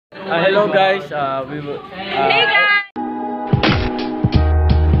Hello guys, we will. Hey guys!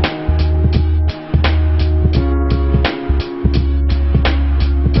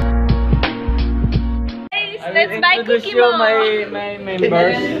 Let's buy cookie mo! my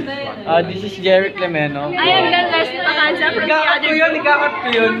members. This is Jerry Clemeno. I am Ganlas Pakansa from the other group. Ikakat ko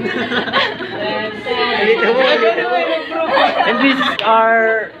yun. And this is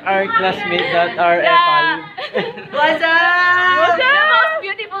our classmate that are Epal. What's up? The most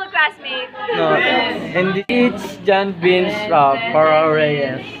beautiful classmate. No, and this is John Vince para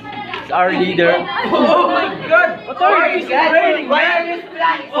Reyes. It's our leader. Oh my God! What are you doing? Why are you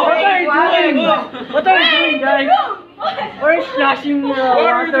splashing? What are you doing? What are you doing, guys? We're splashing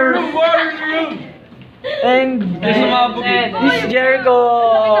water. And this Jericho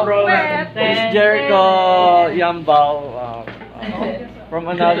Yambao from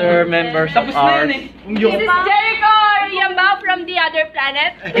another members of ours. This is Jericho Yambao from the other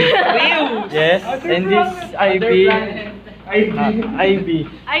planet. Yes, and this Ivy.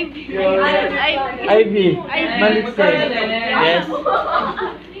 Malitse. Yes.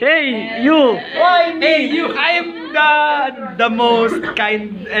 Hey, you! Hey, you! I am the most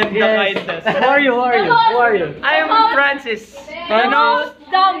kind and the kindest. Who are you? I am Francis. Most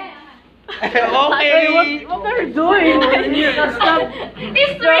dumb. Okay. What are you doing? Stop.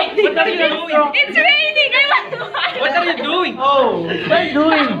 It's raining. What are you doing? It's raining. I want to watch. What are you doing? What are you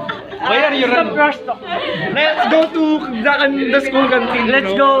doing? Why are you running? Let's go to the school canteen.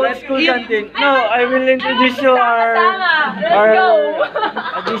 Let's go school canteen. No, I will introduce you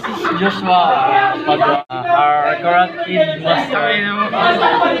this is Joshua, our karate master.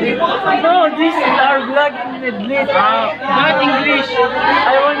 No, this is our vlog in Medlit. Not English.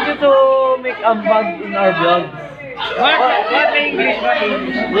 I want you to make a vlog in our vlog. What English?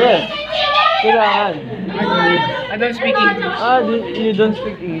 Yes. Kailangan. I don't speak English. You don't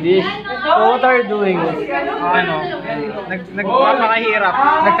speak English. So what are you doing? Nagpapakahirap.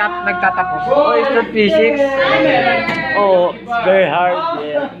 Nagtatapos. Oh, it's not physics? Oh, it's very hard.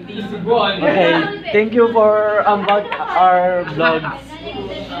 Yeah. Okay, thank you for our vlogs.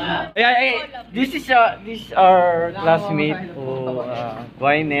 This is our classmate who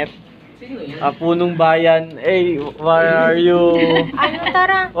Gwyneth. Punong Bayan. Hey, why are you?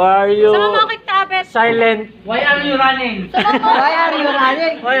 Tara. Why are you? Sama mo kitapet. Silent. Why are you running? Why are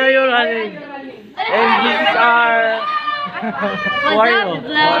you running? And this is our. Who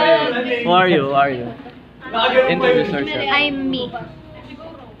are you? Introduce yourself. I'm me.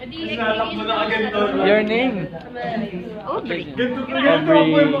 Your name? Aubrey.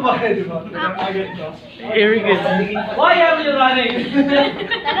 Why are you running?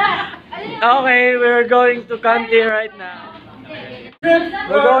 Okay, we're going to canteen right now. Let's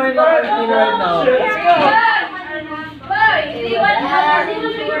go.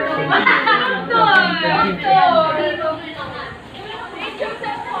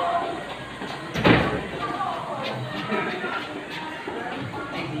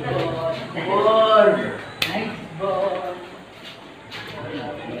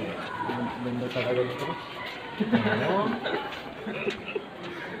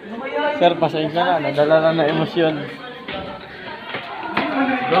 Sir, pasensya na. Nadala na emosyon.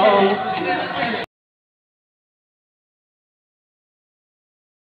 Go!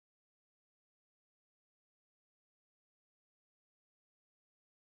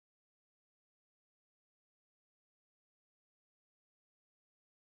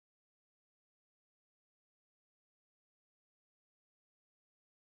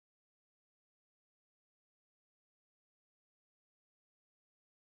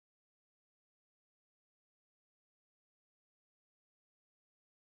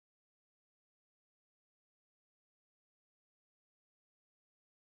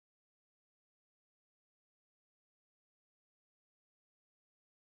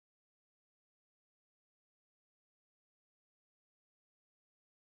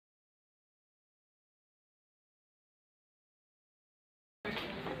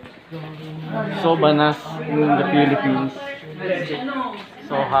 So banas in the Philippines.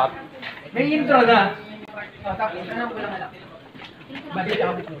 So hot. May intro na.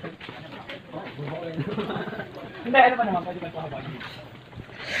 Hindi, ano pa naman? Pwede ba ito habagin?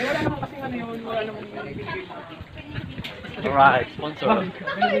 Wala naman kasi yun. Wala naman Alright, sponsor.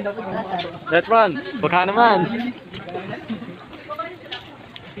 Let's run. Baka naman.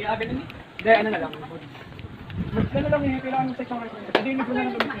 Hindi, ano na lang. Ano lang yung kailangan ng section right. Hindi, hindi ko na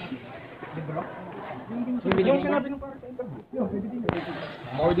lang gamitin. Libro? Yung sinabi ng para sa interview. Yung, pwede din.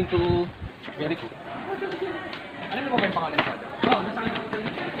 According to Jericho. Alam mo ba yung pangalan sa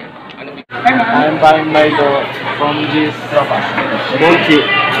I'm buying Milo from this Bochi.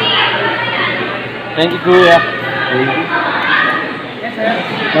 Thank you, Kuya.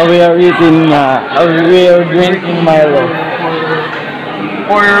 Now we are eating, we are drinking Milo.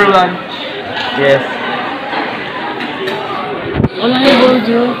 For your lunch. Yes. Wala yung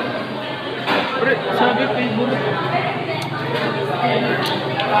burger. Sabi favorite.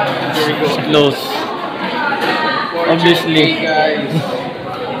 Close. Obviously. Hey guys.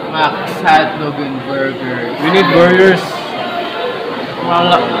 Max, hotdog and burger. We need burgers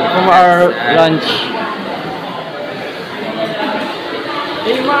from our lunch.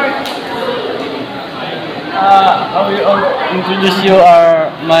 Hey Mark. I will introduce you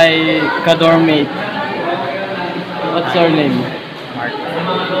my kador mate. What's your name? Mark.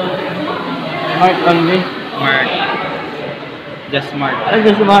 Mark only? Mark. Just Mark.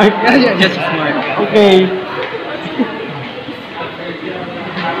 Just Mark? Just Mark. Okay.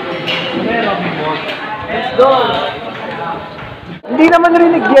 Let's go! Hindi naman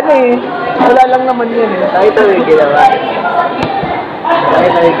rinig yan eh. Wala lang naman yan eh. Ay, ito yung ginawa. Ay,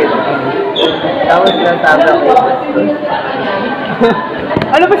 ito yung ginawa. Tapos lang sabi ako.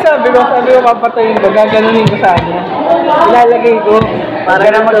 Ano ba sabi ko? Sabi ko papatayin ko, gaganunin ko sa kanya. Ilalagay ko. Para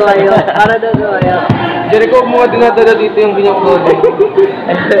daw kayo. Para daw kayo. Jericho, huwag mo ka dinadala dito yung ganyang kulay.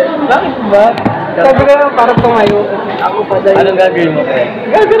 Bakit ba? Sabi ko naman parang tumayo. Ako pa dahil. Anong gagawin mo kaya?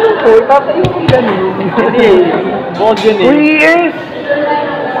 Gaganon ko, ipatayo ko ganun. Hindi. Bukod yun eh. 3 years!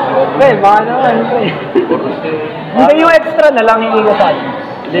 Pre, baka naman, pre. Hindi, yung extra na lang yung igasal.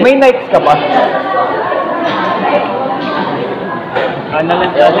 May nights ka pa. Ano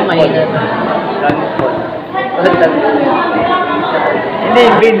lang Ako mahina. Hindi,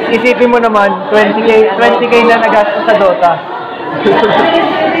 Vince, isipin mo naman, 20k na nagastos sa Dota.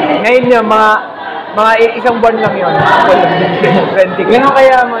 Ngayon yun, mga isang buwan lang yun. 20k. Ganun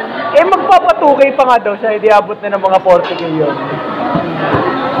kaya man. Eh, magpapa-2k pa nga daw siya, hindi abot na ng mga 40k yun.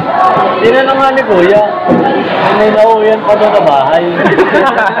 Hindi na naman ni Kuya. May nauwian pa doon sa bahay.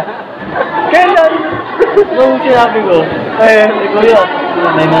 Kailan? Nung sinabi ko, si Kuya,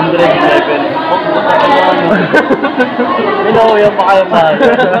 911. May nauwian pa kayo bahay.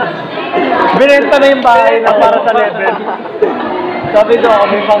 Binenta na yung bahay na para sa level. Sabi ko,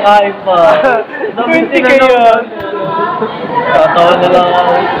 may pangkain pa. 20k yun. Tatawa na lang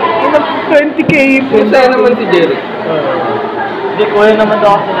ako. 20k. Masaya naman si Jerry. Hindi, Kuya naman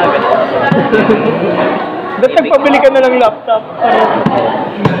daw ako sinabi. Ba't nagpabili ka na ng laptop?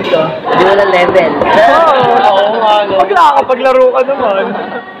 Hindi mo na level. Oo, nga. Pag nakakapaglaro ka naman.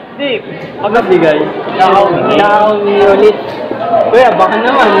 Hindi, pagkabigay. Nakakawin ulit. Kuya, baka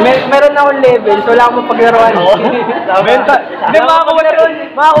naman. Meron akong levels, wala akong mapaglaruan. Benta. Hindi,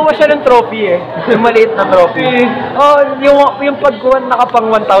 makakuha siya ng trophy eh. Yung maliit na trophy. Yung pagkuhan nakapang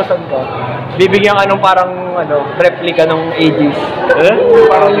 1,000 ka. Bibigyan ka nung parang replica ng Aegis.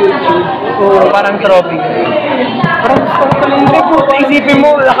 Parang YouTube. Oo, parang trophy. Parang gusto ko pala hindi po. Isipin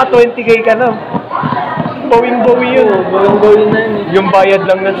mo, naka 20k ka na. Bawing-bawi yun. Bawing-bawi na yun. Yung bayad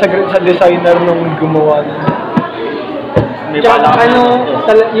lang nun sa designer nung gumawa. Tsaka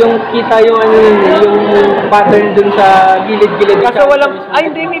yung kita yung yung pattern dun sa gilid-gilid. Kaso walang,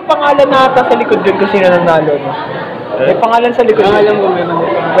 hindi, may pangalan na ata sa likod dun kung sino nanalo. No? May pangalan sa likod. Alam mo,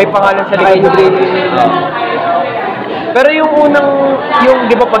 may pangalan sa likod. Pero yung unang,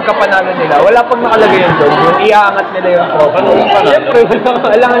 di ba pagkapanalo nila, wala pang nakalagay yun doon. Yung iaangat nila yung trophy. Paano yung panalo? Siyempre,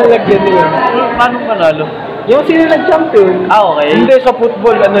 wala nga nalagyan nila. Paano panalo? Yung sino nag-champion. Okay. Hindi, sa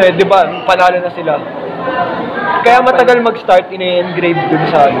football, di ba, panalo na sila. Kaya matagal mag-start, ine-engrave dun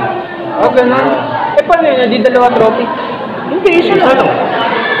sa ganun. Paano yun? Di dalawa trophy? Hindi, isa na.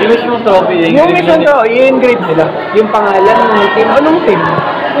 Yung mismong trophy. Yung mismo i-engrave nila. Yung pangalan ng team. Anong team?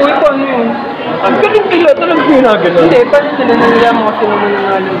 Uy, paano yun? Ang galing nila, talagang ginagano. Hindi, paano sila nalaman kung sino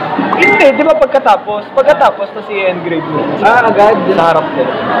mananalo? Hindi, di ba pagkatapos na si engrave mo. Agad? Sa harap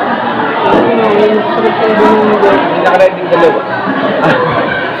nila. Yung sarap ng ganun mo doon. Hindi nakaready dalawa.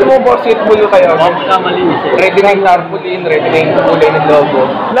 Gusto mo basketball kayo? Kamali siya. Ready na yung tarpaulin, ready na yung kulay ng logo.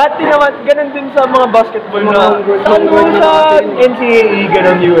 Lahat din naman, ganun din sa mga basketball na sa NCAA,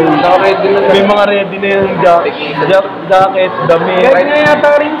 ganun yun. May mga ready na yung jacket, damit. Ready na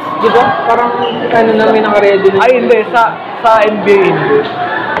yata rin, di ba? Parang na may naka-ready na. Ay hindi, sa NBA hindi.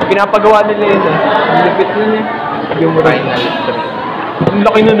 Pinapagawa nila yun eh. Lipit na niya. Yung final. Ang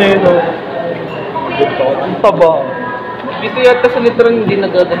laki na yun oh. Ang taba. Dito yata sa Letran hindi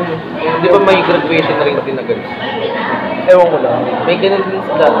nagagano. Di ba may graduation na rin din na gano'n? Ewan ko lang. May ganun din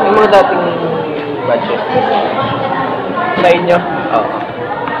sa dati. Yung mga dating batches. Sa inyo? Oo.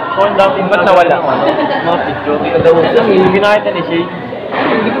 So, ang daming Ba't nawala? Mga picture. Hindi na daw. Yung ginakita ni Shay.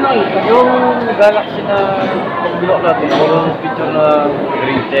 Hindi ko nakita. Yung galaxy na pag-block natin, yung picture na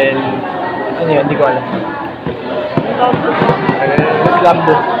Rachel, Ano yun? Hindi ko alam.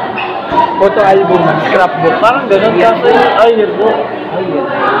 Scrapbook. Photo album, scrapbook. Parang ganun kasi ay yearbook. Ay, yun.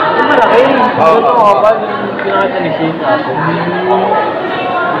 Ay, malaki. Ganun ako kapal yung pinakita ni Shane natin.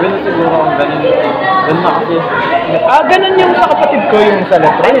 Ganun siguro ang ganun. Ganun na kasi. Ganun yung sa kapatid ko yung sa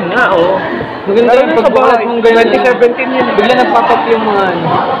letra. Ayun nga, oo. Maganda yung pagbuhat mong ganyan. 2017 yun. Bigla nag-pop-up yung mga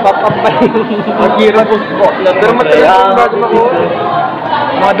pop-up pa yung mag-hero po. Pero matagal yung bago makuha.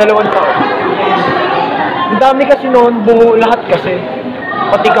 Mga 2 taon. Ang dami kasi noon, buo lahat kasi.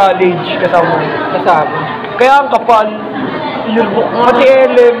 Pati college kasama. Kaya ang kapal. Yearbook nga. Pati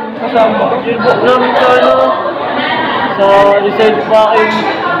LM kasama. Yearbook namin sa ano. Sa result pa akin.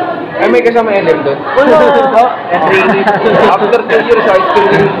 Ay, may kasama LM doon? Wala. After 2 years, high school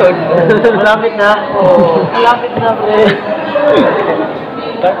din doon. Malapit na. Oo. Malapit na, pre.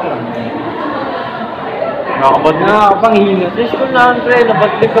 Nakapanghina. Sa school namin, pre,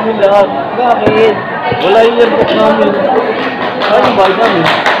 nabatlig kami lahat. Bakit? Wala yung yearbook namin. Ano ba namin?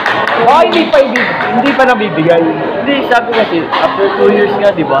 Hindi pa nabibigay. Hindi, sabi kasi, after 2 years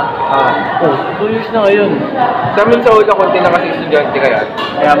nga, di ba? Oh, 2 years na ngayon. Sa amin sa una, konti na kasi estudyante kaya.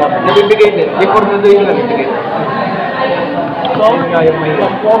 Kaya nabibigay din. Before na doon yung nabibigay. Kami nga yung may...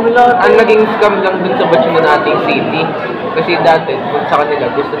 Kami lahat. Ang naging scam lang dun sa batch na nating city. Kasi dati, dun sa kanila,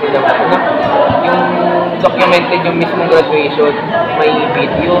 gusto nila yung documented yung mismong graduation, may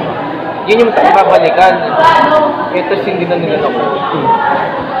video. Yun yung babalikan. Ito hindi na nila nakuha.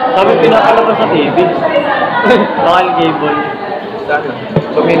 Sabi pinakala ko sa TV. Bakal cable. Sana.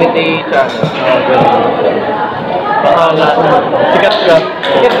 Community channel. Bakala. Sikat ka.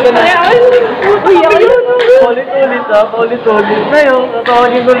 Sikat ka na. Paulit-ulit ha. Paulit-ulit. Ngayon,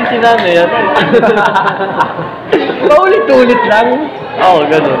 natawagin ko rin si nanay. Paulit-ulit lang. Oo,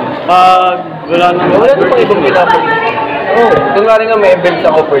 ganun. Pag wala nang... Wala na pang ibang pinapalit. Oo. Kung nga rin nga may event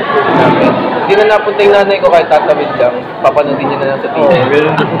sa offered ko namin. Hindi na napunta yung nanay ko kahit tatawid lang. Papanoodin niya na lang sa TV. Oo,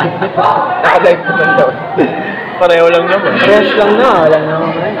 ganun. Naka-live naman daw. Pareho lang naman. Fresh lang na. Wala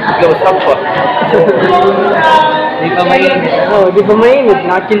naman. Close up pa. Di pa mainit. Oo, di pa mainit.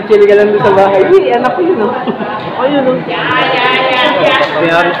 Nakachill-chill ka lang doon sa bahay. Uy, anak ko yun oh. Ayun o.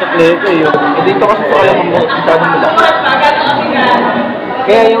 Mayroon sa Pleco yun. Dito kasi po alam mo, masyado mo lang.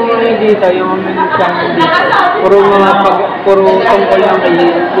 Kaya yung dito, yung channel dito, puro tungkol lang kay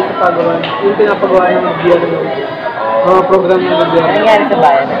dito sa pagawa. Yung pinapagawa ng gobyerno. Mga program ng gobyerno. Ano nangyari sa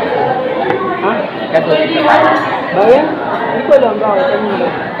bayan? Ha? Kasulit sa bayan? Bayan? Hindi ko alam, bakit? Ano mo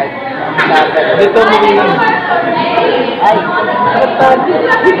lang? Dito mo lang. Ay,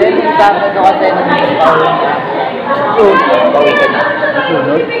 then yung Sabado kasi nag-pauwi. Oo. Pauwi ka na.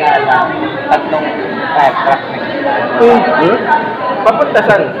 Sunod? Kala, tatlong type truck na.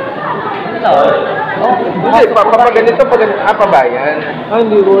 Papuntasan. Hindi, papaganito, pabayan.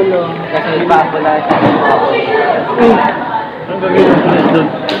 Hindi ko alam. Kasi ipapula siya ng mga pauwi. Ang gagawin ng pulis doon?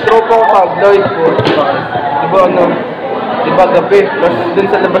 Tropa ko pag-live po. Diba ano? Diba gabi? Tapos dun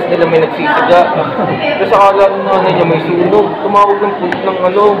sa labas nila may nagsisiga. Tapos akala ng nanay niya may sunog. Tumawag ng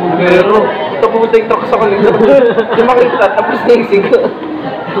bumbero. Pumunta yung truck sa kanila. Di makita, tapos na yung siga.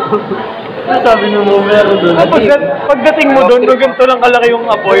 Ano sabi ng numero doon? Pagdating mo doon, ganito lang kalaki yung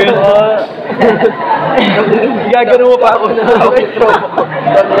apoy. Gagano mo pa ako na.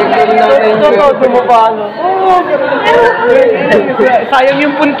 Ito mo pa ano. Sayang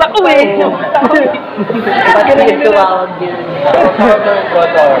yung punta ko eh. Pati dito bawag din.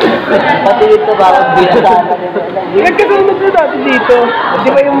 Pati dito bawag din. Nagkasunog na dati dito. Di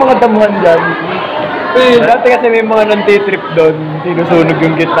ba yung mga damuhan dyan? Dati kasi may mga nanti-trip doon. Sinusunog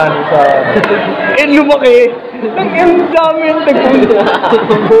yung gitna sa... lumaki. Ang dami yung tagpunta.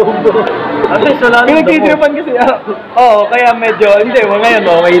 At least wala nang Pinagtitripan kasi. Oo, kaya medyo... Hindi, ngayon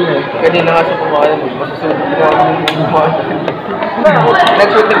okay na. Kanina nga sa kumakain mo, masusunod ko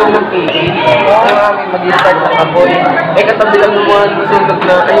nag-shoot ko ng TV. Kami mag-start ng apoy. Katabi lang ng mga nasunog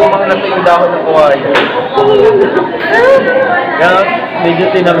na, yung mga natayong dahon ng kawayo. Kaya medyo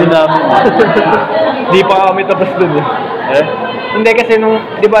tinabi namin. Di pa kami tapos dun eh. Hindi kasi nung,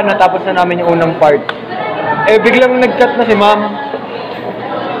 di ba, natapos na namin yung unang part. Biglang nag-cut na si ma'am.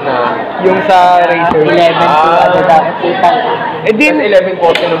 Yung sa Razer. 11 to ano dapat utang. Din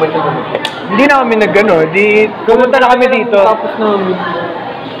 11:40 naman siya. hindi na kami nag-ano. Pumunta na kami dito. Tapos namin.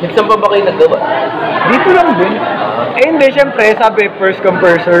 Saan pa ba kayo nagawa? Dito lang din. Hindi, syempre, sabi, first come,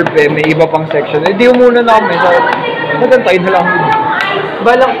 first serve, may iba pang section. Di umuna na kami. Nagantayin na lang kami.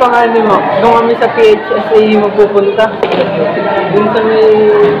 Balak pa nga ni Mac, doon kami sa PHSA magpupunta. Doon sa may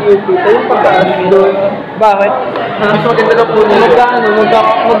UP. Yung pagkaas doon. Bakit? Mas maganda na po nila.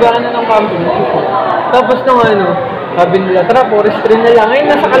 Magkaano ng camping. Tapos nung Sabi nila, tara, forestry na lang. Ngayon,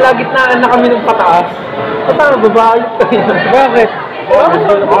 nasa kalagitnaan na kami ng pataas. Tara, babayot kayo. Bakit?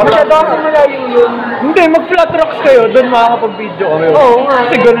 Masyado kasi malayo yun. Hindi, mag-flat rocks kayo. Doon makakapag-video kami. Oo nga.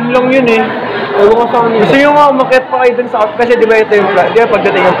 Kasi ganun lang yun eh. Ewan ko sa kanila. Gusto nyo nga umakit pa kayo dun sa... Kasi di ba ito yung flat... Di ba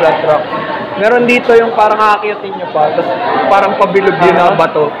pagdating yung flat rock? Meron dito yung parang kakakyatin nyo pa. Tapos parang pabilog yun na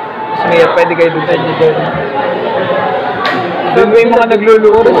bato. Tapos may pwede kayo dun sa dito. Doon may mga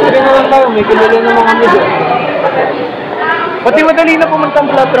nagluluto. Forestry naman tayo. May kilala naman kami doon. Pati madali na pumunta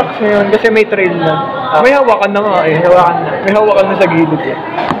ang flat rocks ngayon kasi may trail na. May hawakan na nga eh. May hawakan na sa gilid eh.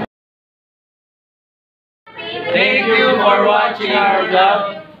 Thank you for watching our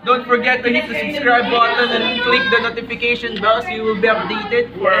vlog. Don't forget to hit the subscribe button and click the notification bell so you will be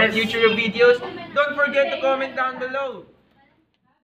updated for our future videos. Don't forget to comment down below.